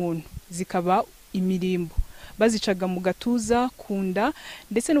mubiri w'umuntu zikaba imirimbo, bazicaga mu gatuza, kunda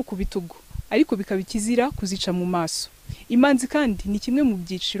ndetse no ku bitugu, ariko bikaba ikizira kuzica mu maso. Imanzi kandi ni kimwe mu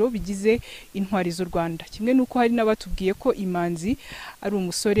byiciro bigize intwari z'u Rwanda, kimwe nuko hari n'abatubwiye ko imanzi ari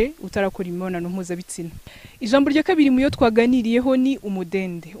umusore utarakora imibonano mpuzabitsina. Ijambo rya kabiri mu yo twaganiriyeho ni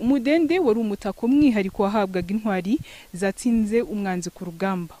umudende. Umudende wari umutako umwihariko wahabwaga intwari zatsinze umwanzi ku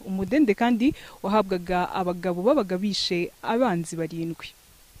rugamba. Umudende kandi wahabwaga abagabo babaga bishe abanzi 7.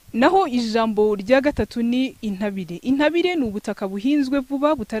 Naho ijambo rya gatatu ni intabire. Intabire ni ubutaka buhinzwe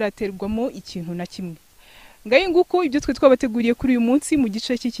vuba butaraterwamo ikintu na kimwe. Ngaye nguko ibyo twe twabateguriye kuri uyu munsi mu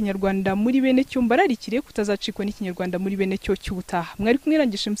gice cy'Ikinyarwanda muri bene cyo, mbararikire kutazacikwa n'Ikinyarwanda muri bene cyo cy'ubutaha. Mwari kumwe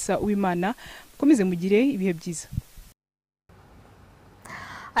rangishe Musa Uwimana, mukomeze mugire ibihe byiza.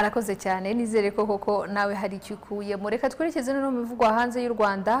 Arakoze cyane, nizere ko koko nawe hari icyo ukuye. Mureka twerekeze no mivugwa hanze y'u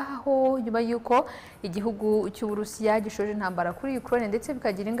Rwanda, aho nyuma yuko igihugu cy'Uburusiya gishoje intambara kuri Ukraine ndetse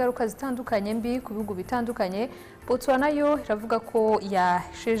bikagira ingaruka zitandukanye mbi ku bihugu bitandukanye, Botswana yo iravuga ko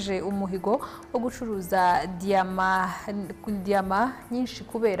yasheje umuhigo wo gucuruza diyama nyinshi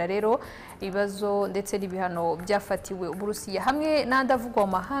kubera rero ibibazo ndetse n'ibihano byafatiwe Uburusiya. Hamwe n'andi avugwa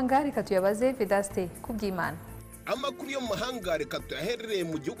mu mahanga, reka tuyabaze Vedaste Kubyimana. Amakuru yo mu mahanga reka tuyaherereye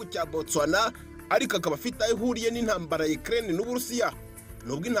mu gihugu cya Botswana, ariko akaba afite aho ihuriye n'intambara ya Ukraine n'Uburusiya.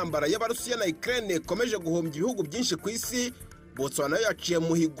 Nubwo intambara y'Abarusiya na Ukraine ikomeje guhombya ibihugu byinshi ku isi, Botswana yaciye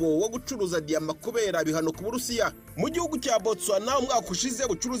muhigo wo gucuruza diyama kubera bihano ku Burusiya. Mu gihugu cya Botswana umwaka ushize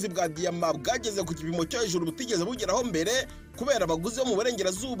ubucuruzi bwa diyama bwageze ku kipimo cyo hejuru butigeze bugeraho mbere, kubera abaguzi bo mu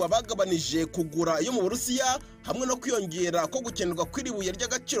burengerazuba bagabanije kugura yo mu Burusiya, hamwe no kwiyongera ko gukenerwa kw'iribuye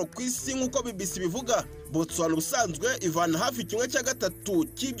ry'agaciro ku isi nk'uko BBC bivuga. Botswana ubusanzwe ivana hafi 1/3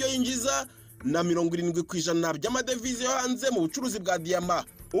 cy'ibyo yinjiza na 70% by'amadevize yo hanze mu bucuruzi bwa diyama.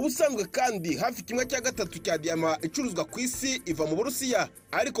 Ubusanzwe kandi hafi 1/3 cya diyama icuruzwa ku isi iva mu Burusiya,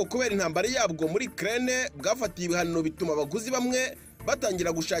 ariko kubera intambara yabwo muri Ukraine bwafatiye ibihano bituma abaguzi bamwe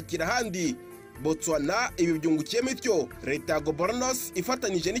batangira gushakira ahandi. Botswana ibi byungukiyemo ityo leta ya Gobornos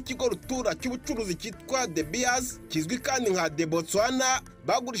ifatanyije n'ikigo rutura cy'ubucuruzi cyitwa De Beers kizwi kandi nka De Botswana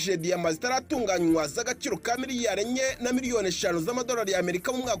bagurishije diyama zitaratunganywa z'agaciro ka miliyari 4 na miliyoni 5 z'amadolari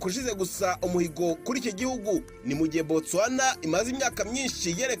y'Amerika mu mwaka ushize gusa umuhigo kuri iki gihugu. Ni mu gihe Botswana imaze imyaka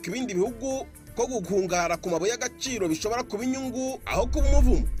myinshi yereka ibindi bihugu ko gukungahara ku mabuye y'agaciro bishobora kuba inyungu aho kuba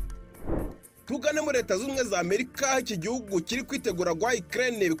umuvumo. Tugane muri Leta Zunze za Amerika, iki gihugu kiri kwitegura guha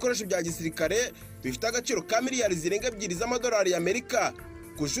Ukraine ibikoresho bya gisirikare bifite agaciro ka miliyari zirenga 2 z'amadolari y'Amerika.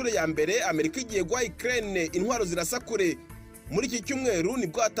 Ku nshuro ya mbere Amerika igiye guha Ukraine intwaro zirasakure. Muri iki cyumweru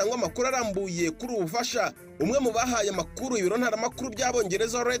nibwo hatangwa amakuru arambuye kuri ubufasha. Umwe mu bahaye amakuru ibiro ntaramakuru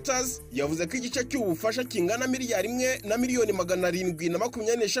by'Abongereza Reuters yavuze ko igice cy'ubufasha kingana miliyari 1 na miliyoni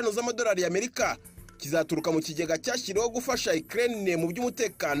 725 z'amadolari y'Amerika kizaturuka mu kigega cyashyiriweho gufasha Ukraine mu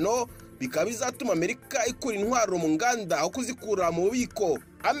by'umutekano, bikaba bizatuma Amerika ikura intwaro mu nganda aho kuzikura mu bubiko.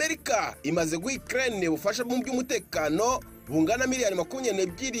 Amerika imaze guha Ukraine ubufasha mu by'umutekano bungana miliyari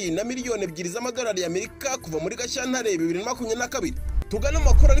 22 na miliyoni 2 z'amadolari y'Amerika kuva muri Gashyantare 2022. Tugana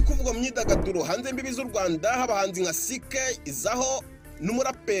amakuru ari kuvugwa mu myidagaduro hanze imbibi z'u Rwanda, abahanzi nka Sike Izaho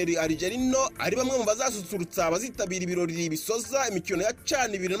n'umuraperi Arigerino ari bamwe mu bazasusurutsa abazitabira ibirori bisoza imikino ya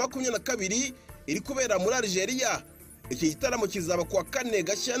CHAN 2022 iri kubera muri Algeria. Iki gitaramo kizaba kuwa 4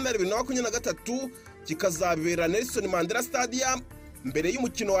 Gashyantare 2023 kikazabera Nelson Mandela Stadium mbere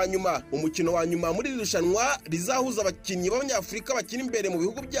y'umukino wa nyuma. Umukino wa nyuma muri irushanwa rizahuza abakinnyi b'Abanyafurika bakina imbere mu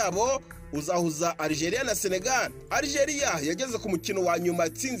bihugu byabo uzahuza Algeria na Senegal. Algeria yageze ku mukino wa nyuma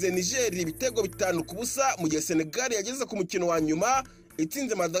itsinze Niger ibitego 5-0, mu gihe Senegal yageze ku mukino wa nyuma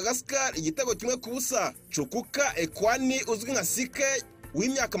itsinze Madagascar igitego 1-0. Chukuka Ekwani uzwi nka Sike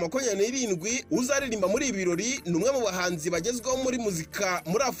w'imyaka 27 uzaririmba muri ibi birori ni umwe mu bahanzi bagezweho muri muzika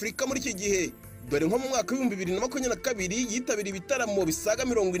muri Afurika muri iki gihe. Dore nko mu mwaka wa 2022 yitabira ibitaramo bisaga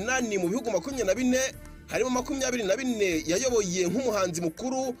 80 mu bihugu 24 harimo 24 yayoboye nk'umuhanzi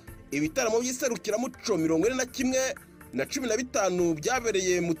mukuru. Ibitaramo by'iserukiramuco 41 na 15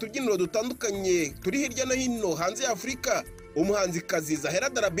 byabereye mu tubyiniro dutandukanye turi hirya no hino hanze ya Afurika. Umuhanzikazi Zahera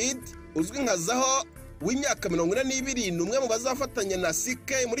Darabid uzwi nka Zaho w'imyaka 42 ni umwe mu bazafatanya na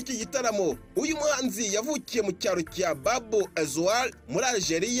Sike muri iki gitaramo. Uyu muhanzi yavukiye mu cyaro cya Babo Azwal muri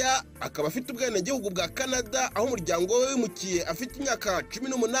Algeria, akaba afite ubwenegihugu bwa Canada aho umuryango we wimukiye afite imyaka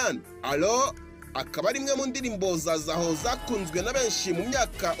 18. Alo akaba ari imwe mu ndirimbo za Zaho zakunzwe na benshi mu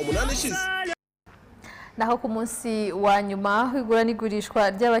myaka 8 ishize. Naho ku munsi wa nyuma igura n'igurishwa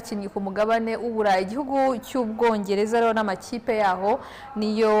ry'abakinnyi ku mugabane w'Uburayi, igihugu cy'Ubwongereza rero n'amakipe yaho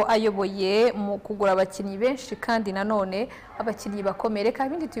niyo ayoboye mu kugura abakinnyi benshi kandi nanone abakinnyi bakomere.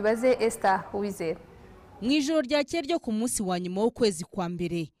 Kabindi tubibaze Esther Uwizera. Mu ijoro ryakeye ryo ku munsi wa nyuma w'ukwezi kwa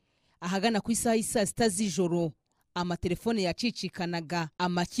mbere ahagana ku isaha y'isa 6 z'ijoro, amatelefone yacicikanaga,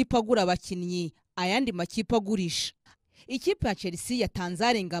 amakipe agura abakinnyi, ayandi makipe agurisha. Ikipe ya Chelsea yatanze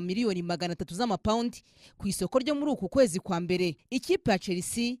arenga miliyoni 300 z'amapaundi ku isoko ryo muri uku kwezi kwa mbere. Ikipe ya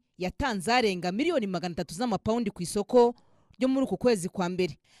Chelsea yatanze arenga miliyoni 300 z'amapaundi ku isoko ryo muri uku kwezi kwa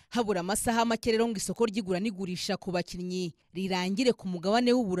mbere. Habura amasaha make rero ngo isoko ry'igura n'igurisha ku bakinnyi rirangire ku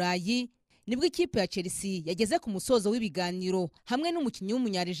mugabane w'Uburayi, nibwo ikipe ya Chelsea yageze ku musozo w'ibiganiro hamwe n'umukinnyi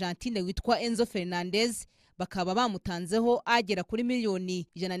w'umunyargentine witwa Enzo Fernandez, bakaba bamutanzeho agera kuri miliyoni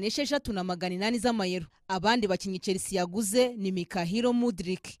 106,800 z'amayero. Abandi bakinnyi Chelsea yaguze ni Mikhailo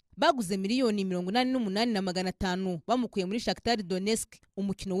Mudryk, baguze miliyoni 88,500 bamukuye muri Shakhtar Donetsk.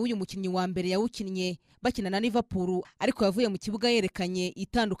 Umukino w'uyu mukinnyi wa mbere yawukinnye bakina na Liverpool, ariko yavuye mu kibuga yerekanye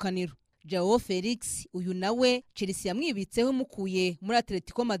itandukaniro. Joao Felix uyu nawe Chelsea yamwibitseho mukuye muri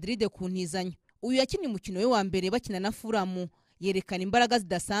Atletico Madrid ku ntizanyo. Uyu yakinnye umukino we wa mbere bakina na Fulham, yerekana imbaraga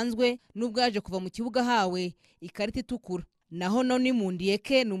zidasanzwe nubwo yaje kuva mu kibuga hawe ikarita itukura. Naho Noni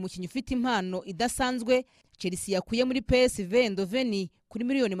Mundieke ni umukinnyi ufite impano idasanzwe Chelsea yakuye muri PSV Eindhoven kuri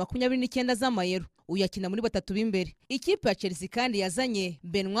miliyoni 29 z'amayero. Uyu yakina muri batatu b'imbere. Ikipe ya Chelsea kandi yazanye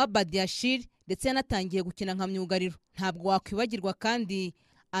Benoit Badiashile ndetse yanatangiye gukina nka myugariro. Ntabwo wakwibagirwa kandi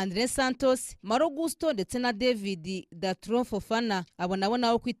Andre Santos, Malo Gusto ndetse na David Datro Fofana, abo nabo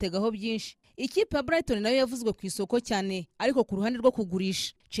nawo kwitegaho byinshi. Ikipe ya Brighton nayo yavuzwe ku isoko cyane, ariko ku ruhande rwo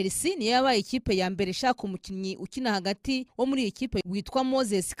kugurisha Chelsea niyo yabaye ikipe ya mbere ishaka umukinnyi ukina hagati wo muri ikipe witwa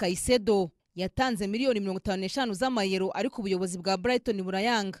Moses Caicedo. Yatanze miliyoni 55 z'amayero, ariko ubuyobozi bwa Brighton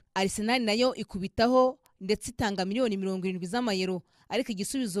burayanga. Arsenal nayo ikubitaho ndetse itanga miliyoni 70 z'amayero, ariko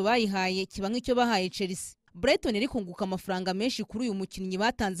igisubizo bayihaye kiba nk'icyo bahaye Chelsea. Brighton iri kunguka amafaranga menshi kuri uyu mukinnyi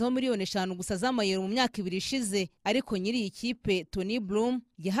batanzeho miliyoni 5 gusa z'amayero mu myaka 2 ishize, ariko nyiri iyi kipe Tony Bloom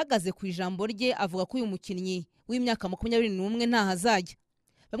yahagaze ku ijambo rye avuga ko uyu mukinnyi w'imyaka 21 nta hazajya.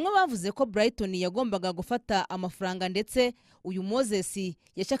 bamwe bavuze ko Brighton yagombaga gufata amafaranga ndetse uyu Moses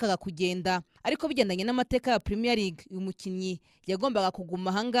yashakaga kugenda, ariko bigendanye n'amateka ya Premier League uyu mukinnyi yagombaga kuguma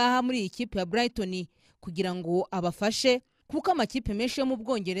ahangaha muri iyi kipe ya Brighton kugira ngo abafashe, kuko amakipe menshi yo mu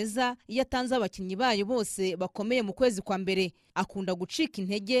Bwongereza iyo atanze abakinnyi bayo bose bakomeye mu kwezi kwa mbere akunda gucika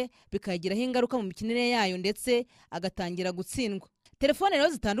intege bikagiraho ingaruka mu mikinire yayo ndetse agatangira gutsindwa. Telefone rero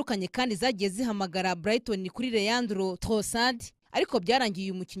zitandukanye kandi zagiye zihamagara Brighton kuri Leandro Trossard, ariko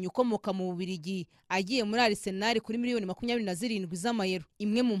byarangiye uyu mukinnyi ukomoka mu Bubiligi agiye muri Arsenal kuri $27 z'amayero.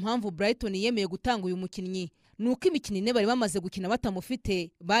 Imwe mu mpamvu Brighton yemeye gutanga uyu mukinnyi nuko imikino ine bari bamaze gukina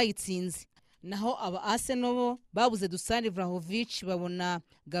batamufite bayitsinze, naho aba Arsenal bo babuze Dusan Vlahovic babona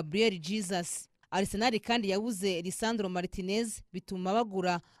Gabriel Jesus. Arsenal kandi yabuze Lisandro Martinez bituma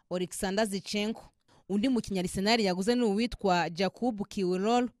bagura Alexander Zinchenko. Undi mukinnyi Arsenal yaguze ni uwitwa Jakub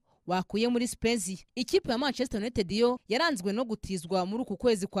Kiwiorol wakuye muri Spezia. Ikipe ya Manchester United yo yaranzwe no gutizwa muri uku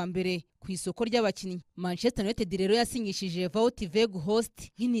kwezi kwa mbere ku isoko ry'abakinnyi. Manchester United rero yasinyishije Wout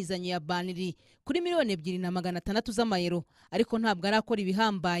Weghorst nk'intizanyo ya Burnley kuri $2,600 z'amayero, ariko ntabwo arakora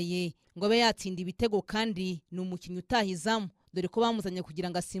ibihambaye ngo abe yatsinda ibitego kandi ni umukinnyi utahizamu, dore ko bamuzanye kugira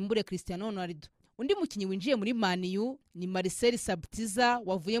ngo asimbure Cristiano Ronaldo. Undi mukinnyi winjiye muri Man U ni Marcel Sabitzer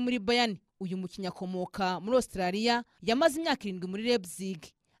wavuye muri Bayern. Uyu mukinnyi akomoka muri Australia, yamaze imyaka 7 muri Leipzig,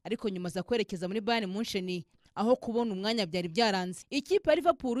 ariko nyuma za kwerekeza muri Bayern Munchen aho kubona umwanya byari byaranze. Ikipe ya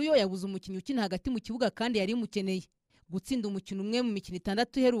Liverpool yo yabuze umukinnyi ukina hagati mu kibuga kandi yari mukeneye. Gutsinda umukino umwe mu mikino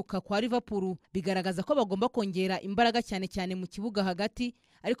 6 iheruka kwa Liverpool bigaragaza ko bagomba kongera imbaraga cyane mu kibuga hagati,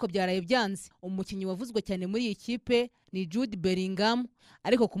 ariko byaraye byanze. Umukinnyi wavuzwe cyane muri iyi kipe ni Jude Bellingham,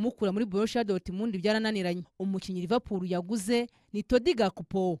 ariko kumukura muri Borussia Dortmund byarananiranye. Umukinnyi Liverpool yaguze ni Todi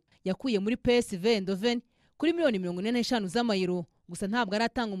Gakpo yakuye muri PSV Eindhoven kuri $45 z'amayero, gusa ntabwo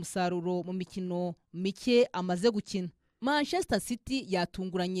aratanga umusaruro mu mikino mike amaze gukina. Manchester City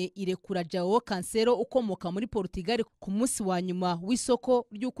yatunguranye irekura Joao Cancelo ukomoka muri Portugal ku munsi wa nyuma w'isoko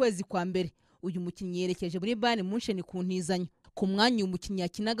ry'ukwezi kwa mbere. Uyu mukinnyi yerekeje muri Bayern Munchen ku ntizanyo. Ku mwanya umukinnyi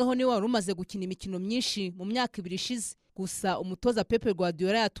yakinagaho ni wari umaze gukina imikino myinshi mu myaka 2 ishize, gusa umutoza Pep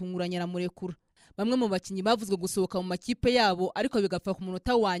Guardiola yatunguranye aramurekura. Bamwe mu bakinnyi bavuzwe gusohoka mu makipe yabo ariko bigapfa ku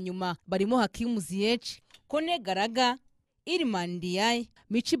munota wa nyuma barimo Hakim Ziyech, Kone Garaga, Iliman Ndiaye,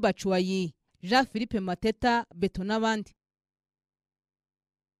 Michi Batshuayi, Jean-Philippe Mateta, Beto n'abandi.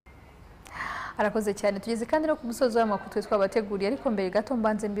 Arakoze cyane. Tugeze kandi no ku musozo w'amakuru twabateguriye, ariko mbere gato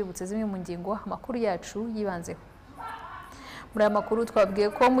mbanze mbibutse zimwe mu ngingo amakuru yacu yibanzeho. Muri aya makuru twabwiye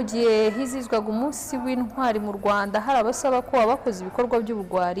ko mu gihe hizizwaga umunsi w'intwari mu Rwanda hari abasaba ko abakoze ibikorwa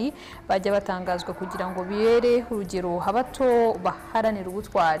by'ubugwari bajya batangazwa kugira ngo bibere urugero abato baharanira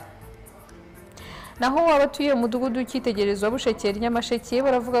ubutwari. Naho abatuye umudugudu w'icyitegererezo wa Bushekeri Nyamasheke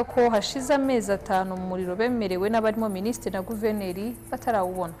baravuga ko hashize amezi 5 mu muriro bemerewe n'abarimo minisitiri na guverineri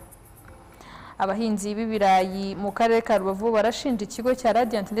batarawubona. Abahinzi b'ibirayi mu karere ka Rubavu barashinja ikigo cya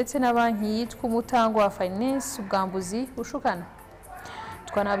Radiant ndetse na banki yitwa Umutango wa Finance ubwambuzi bushukana.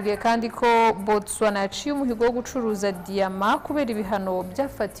 Twanabwiye kandi ko Botswana yaciye umuhigo wo gucuruza diyama kubera ibihano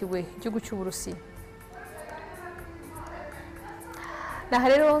byafatiwe igihugu cy'Uburusiya. Naha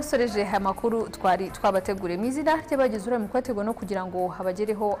rero soreje amakuru twari twabateguriye mu izina ry'abagize uruhare mu kwategura no kugira ngo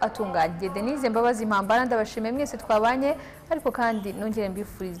habagereho atunganye. Denise Mbabazi Mpambara ndabashimiye mwese twabanye, ariko kandi nongere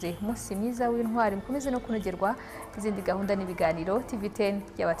mbifurize umunsi mwiza w'intwari, mukomeze no kunogerwa izindi gahunda n'ibiganiro TV10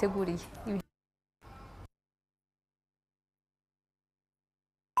 yabateguriye.